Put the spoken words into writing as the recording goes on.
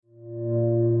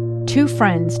Two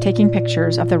friends taking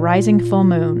pictures of the rising full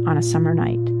moon on a summer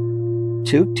night.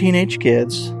 Two teenage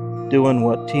kids doing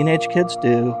what teenage kids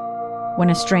do. When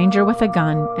a stranger with a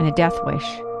gun and a death wish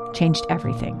changed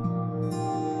everything.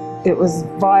 It was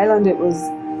violent, it was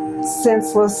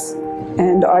senseless,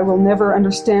 and I will never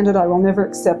understand it, I will never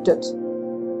accept it.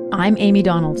 I'm Amy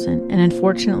Donaldson, and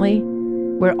unfortunately,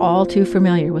 we're all too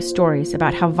familiar with stories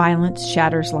about how violence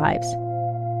shatters lives.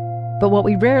 But what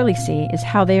we rarely see is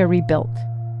how they are rebuilt.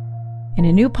 In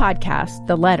a new podcast,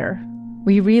 The Letter,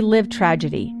 we relive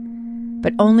tragedy,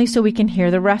 but only so we can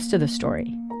hear the rest of the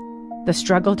story. The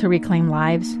struggle to reclaim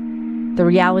lives, the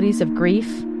realities of grief,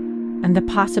 and the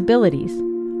possibilities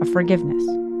of forgiveness.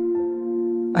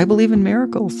 I believe in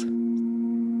miracles.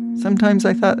 Sometimes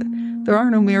I thought, there are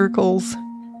no miracles.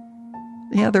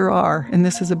 Yeah, there are, and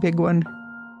this is a big one.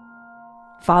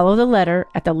 Follow The Letter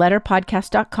at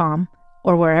theletterpodcast.com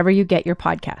or wherever you get your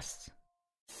podcasts.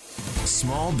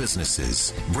 Small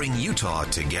businesses bring Utah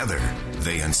together.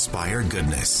 They inspire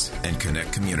goodness and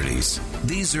connect communities.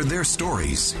 These are their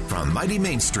stories from Mighty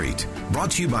Main Street,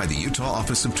 brought to you by the Utah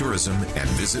Office of Tourism and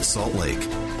Visit Salt Lake.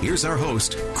 Here's our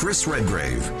host, Chris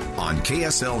Redgrave, on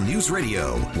KSL News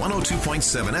Radio,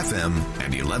 102.7 FM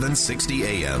and 1160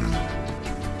 AM.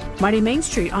 Mighty Main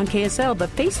Street on KSL, the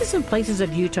faces and places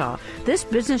of Utah. This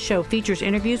business show features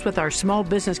interviews with our small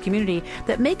business community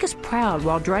that make us proud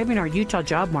while driving our Utah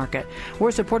job market.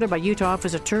 We're supported by Utah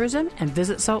Office of Tourism and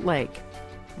Visit Salt Lake.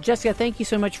 Jessica, thank you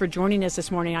so much for joining us this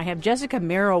morning. I have Jessica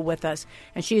Merrill with us,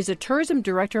 and she is a tourism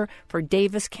director for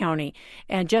Davis County.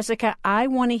 And Jessica, I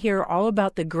want to hear all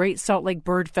about the Great Salt Lake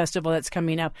Bird Festival that's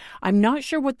coming up. I'm not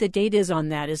sure what the date is on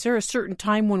that. Is there a certain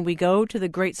time when we go to the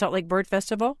Great Salt Lake Bird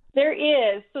Festival? There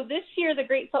is. So this year, the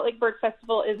Great Salt Lake Bird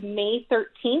Festival is May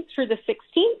 13th through the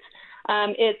 16th.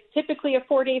 It's typically a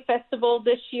 4-day festival.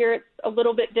 This year, it's a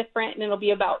little bit different, and it'll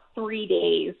be about 3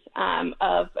 days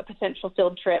of potential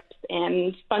field trips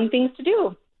and fun things to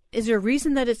do. Is there a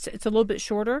reason that it's a little bit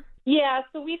shorter? Yeah,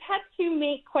 so we've had to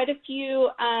make quite a few,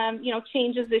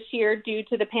 changes this year due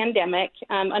to the pandemic.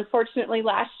 Unfortunately,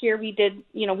 last year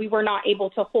we were not able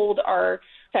to hold our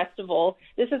festival.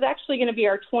 This is actually going to be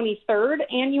our 23rd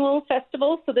annual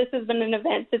festival. So this has been an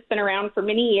event that's been around for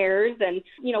many years. And,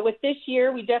 with this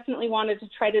year, we definitely wanted to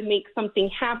try to make something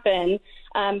happen.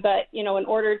 But, in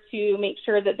order to make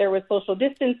sure that there was social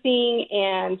distancing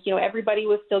and, everybody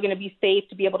was still going to be safe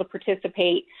to be able to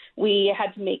participate, we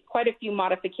had to make quite a few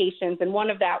modifications. And one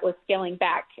of that was scaling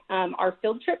back our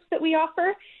field trips that we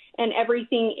offer. And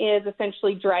everything is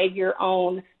essentially drive your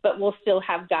own, but we'll still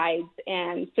have guides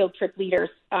and field trip leaders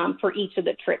for each of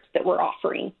the trips that we're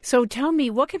offering. So tell me,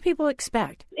 what can people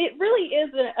expect? It really is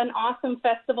an awesome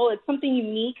festival. It's something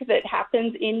unique that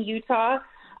happens in Utah.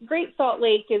 Great Salt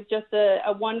Lake is just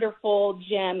a wonderful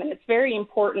gem, and it's very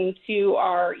important to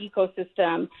our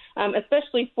ecosystem,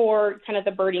 especially for kind of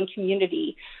the birding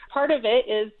community. Part of it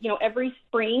is, every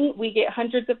spring we get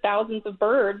hundreds of thousands of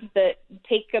birds that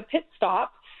take a pit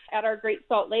stop at our Great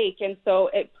Salt Lake. And so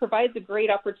it provides a great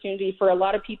opportunity for a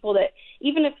lot of people that,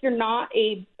 even if you're not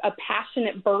a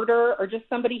passionate birder or just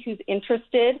somebody who's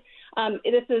interested,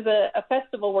 this is a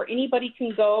festival where anybody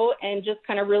can go and just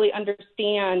kind of really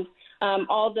understand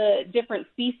all the different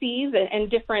species and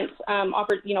different,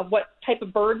 what type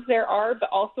of birds there are, but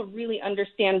also really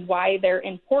understand why they're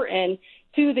important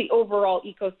to the overall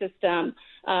ecosystem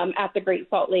at the Great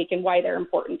Salt Lake and why they're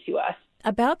important to us.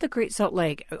 About the Great Salt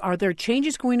Lake, are there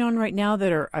changes going on right now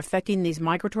that are affecting these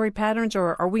migratory patterns,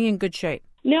 or are we in good shape?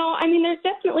 No, there's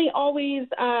definitely always,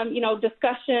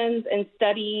 discussions and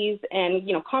studies and,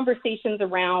 conversations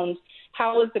around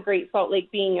how is the Great Salt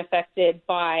Lake being affected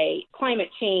by climate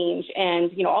change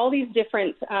and, all these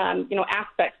different,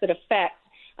 aspects that affect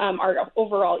our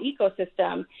overall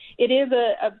ecosystem. It is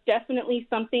definitely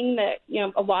something that,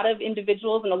 a lot of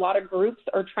individuals and a lot of groups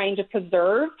are trying to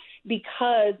preserve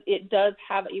because it does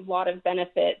have a lot of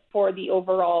benefit for the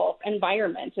overall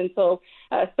environment. And so,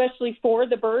 especially for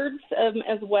the birds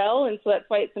as well. And so that's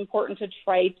why it's important to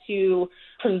try to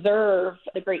preserve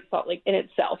the Great Salt Lake in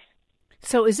itself.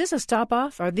 So is this a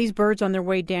stop-off? Are these birds on their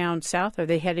way down south? Are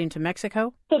they heading to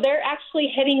Mexico? So they're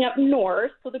actually heading up north.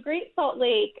 So the Great Salt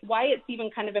Lake, why it's even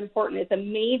kind of important, is a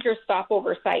major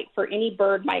stopover site for any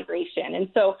bird migration. And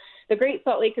so the Great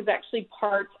Salt Lake is actually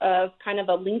part of kind of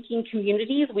a linking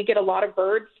communities. We get a lot of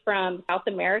birds from South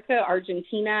America,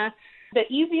 Argentina.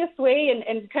 The easiest way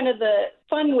and kind of the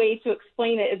fun way to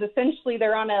explain it is essentially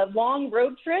they're on a long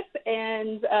road trip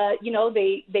and,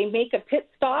 they make a pit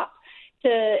stop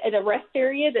at a rest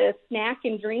area to snack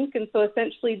and drink. And so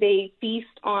essentially they feast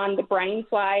on the brine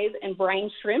flies and brine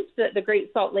shrimp that the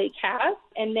Great Salt Lake has,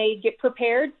 and they get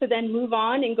prepared to then move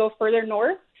on and go further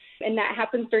north. And that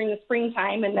happens during the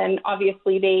springtime. And then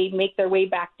obviously they make their way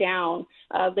back down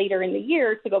later in the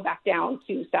year to go back down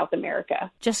to South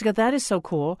America. Jessica, that is so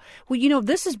cool. Well,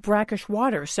 this is brackish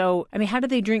water. So, how do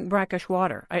they drink brackish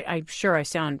water? I'm sure I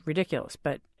sound ridiculous,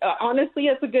 but... Honestly,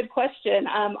 that's a good question.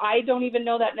 I don't even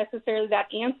know that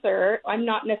answer. I'm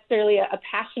not necessarily a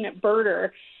passionate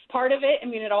birder. Part of it,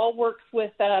 it all works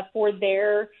with for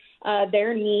their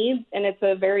needs, and it's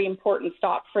a very important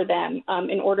stop for them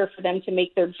in order for them to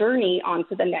make their journey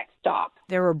onto the next stop.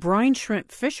 There were brine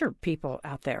shrimp fisher people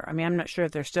out there. I'm not sure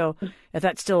if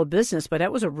that's still a business, but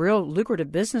that was a real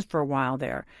lucrative business for a while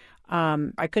there.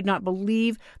 I could not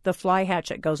believe the fly hatch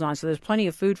that goes on. So there's plenty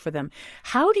of food for them.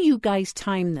 How do you guys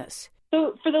time this?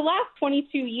 So for the last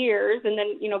 22 years, and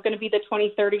then, going to be the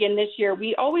 23rd again this year,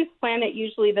 we always plan it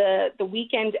usually the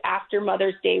weekend after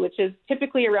Mother's Day, which is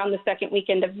typically around the second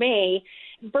weekend of May.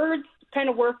 Birds kind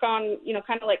of work on,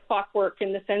 kind of like clockwork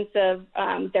in the sense of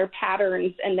their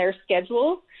patterns and their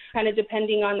schedules, kind of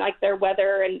depending on like their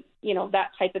weather and, that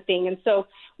type of thing. And so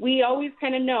we always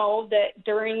kind of know that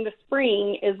during the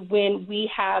spring is when we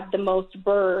have the most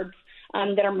birds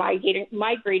that are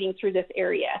migrating through this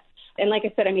area. And like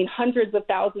I said, hundreds of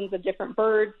thousands of different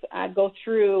birds go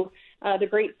through the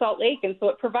Great Salt Lake. And so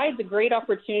it provides a great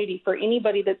opportunity for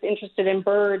anybody that's interested in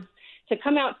birds to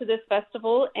come out to this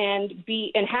festival and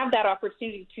have that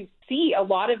opportunity to see a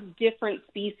lot of different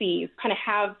species, kind of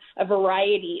have a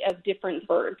variety of different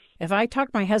birds. If I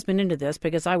talk my husband into this,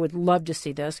 because I would love to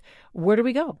see this, where do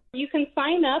we go? You can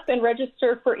sign up and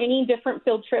register for any different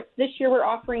field trips. This year we're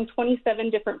offering 27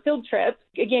 different field trips.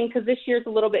 Again, because this year's a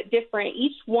little bit different.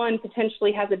 Each one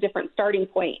potentially has a different starting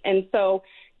point. And so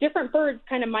different birds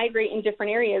kind of migrate in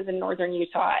different areas in northern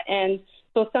Utah. And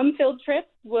so some field trips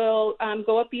will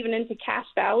go up even into Cache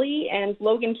Valley and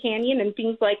Logan Canyon and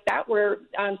things like that, where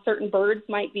certain birds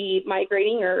might be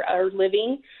migrating or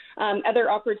living.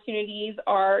 Other opportunities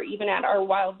are even at our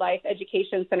Wildlife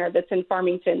Education Center that's in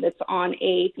Farmington, that's on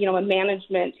a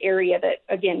management area that,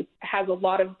 again, has a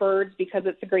lot of birds because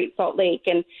it's a Great Salt Lake.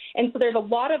 And so there's a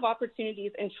lot of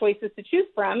opportunities and choices to choose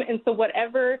from. And so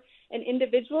whatever an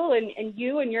individual and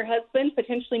you and your husband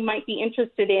potentially might be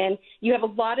interested in, you have a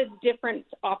lot of different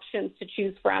options to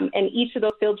choose from. And each of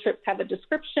those field trips have a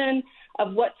description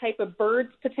of what type of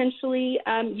birds potentially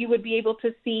you would be able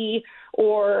to see,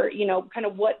 or, kind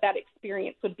of what that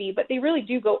experience would be. But they really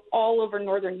do go all over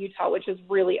northern Utah, which is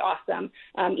really awesome,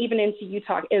 even into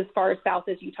Utah, as far as south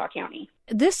as Utah County.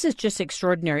 This is just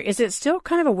extraordinary. Is it still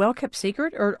kind of a well-kept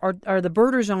secret, or are the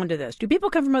birders onto this? Do people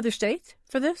come from other states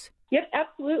for this? Yep,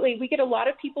 absolutely. We get a lot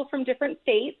of people from different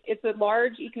states. It's a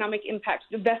large economic impact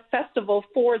festival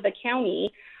for the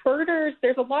county. Birders,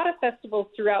 there's a lot of festivals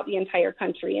throughout the entire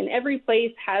country, and every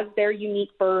place has their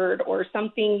unique bird or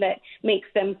something that makes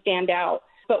them stand out.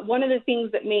 But one of the things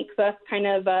that makes us kind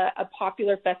of a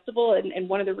popular festival, and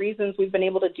one of the reasons we've been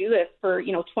able to do this for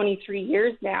 23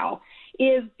 years now,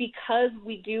 is because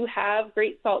we do have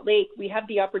Great Salt Lake. We have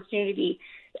the opportunity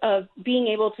of being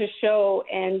able to show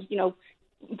and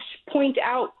point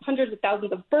out hundreds of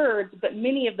thousands of birds, but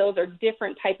many of those are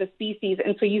different type of species,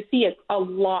 and so you see a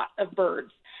lot of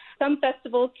birds. Some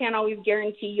festivals can't always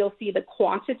guarantee you'll see the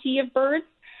quantity of birds.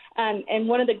 And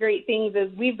one of the great things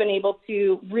is we've been able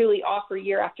to really offer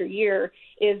year after year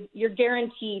is you're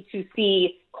guaranteed to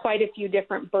see quite a few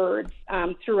different birds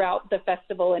throughout the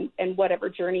festival and whatever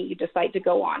journey you decide to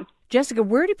go on. Jessica,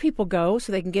 where do people go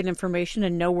so they can get information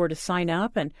and know where to sign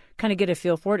up and kind of get a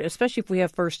feel for it, especially if we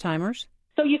have first-timers?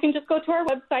 So you can just go to our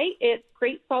website. It's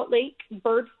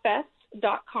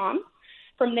GreatSaltLakeBirdFest.com.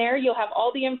 From there, you'll have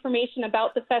all the information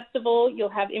about the festival. You'll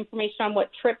have information on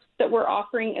what trips that we're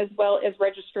offering, as well as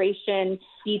registration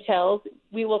details.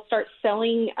 We will start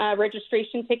selling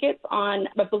registration tickets on,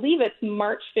 I believe it's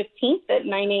March 15th at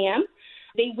 9 a.m.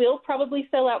 They will probably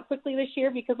sell out quickly this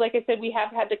year because, like I said, we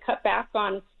have had to cut back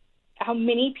on how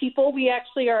many people we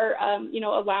actually are,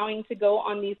 allowing to go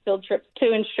on these field trips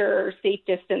to ensure safe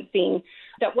distancing.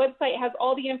 That website has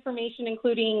all the information,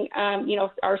 including,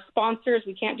 our sponsors.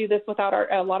 We can't do this without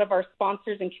a lot of our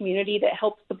sponsors and community that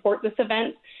help support this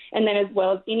event. And then as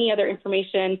well as any other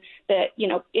information that,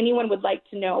 anyone would like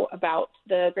to know about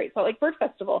the Great Salt Lake Bird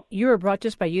Festival. You were brought to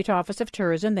us by Utah Office of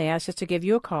Tourism. They asked us to give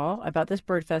you a call about this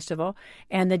bird festival.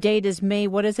 And the date is May,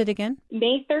 what is it again?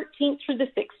 May 13th through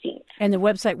the 16th. And the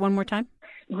website one more time?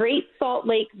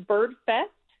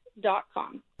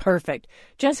 GreatSaltLakeBirdFest.com. Perfect.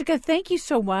 Jessica, thank you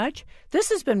so much. This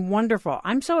has been wonderful.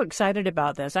 I'm so excited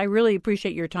about this. I really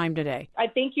appreciate your time today. I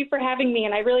thank you for having me,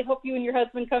 and I really hope you and your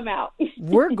husband come out.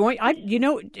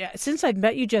 Since I've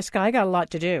met you, Jessica, I got a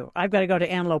lot to do. I've got to go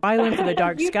to Antelope Island for the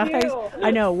dark skies. Too. I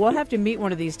know. We'll have to meet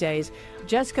one of these days.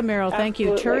 Jessica Merrill, thank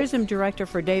you. Absolutely. Tourism Director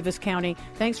for Davis County.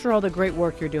 Thanks for all the great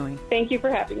work you're doing. Thank you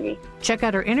for having me. Check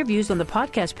out our interviews on the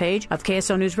podcast page of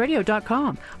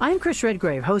KSLNewsRadio.com. I'm Chris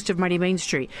Redgrave, host of Mighty Main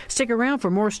Street. Stick around for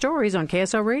more stories on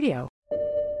KSL Radio.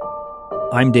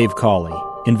 I'm Dave Cawley,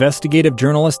 investigative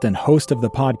journalist and host of the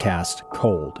podcast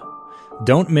Cold.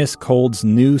 Don't miss Cold's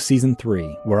new Season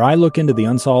 3, where I look into the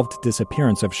unsolved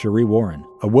disappearance of Cherie Warren,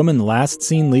 a woman last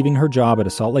seen leaving her job at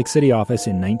a Salt Lake City office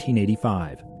in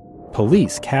 1985.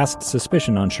 Police cast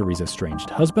suspicion on Cherie's estranged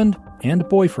husband and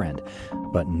boyfriend,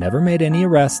 but never made any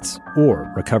arrests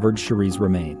or recovered Cherie's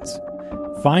remains.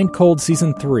 Find Cold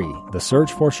Season 3, The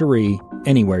Search for Cherie,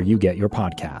 anywhere you get your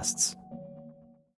podcasts.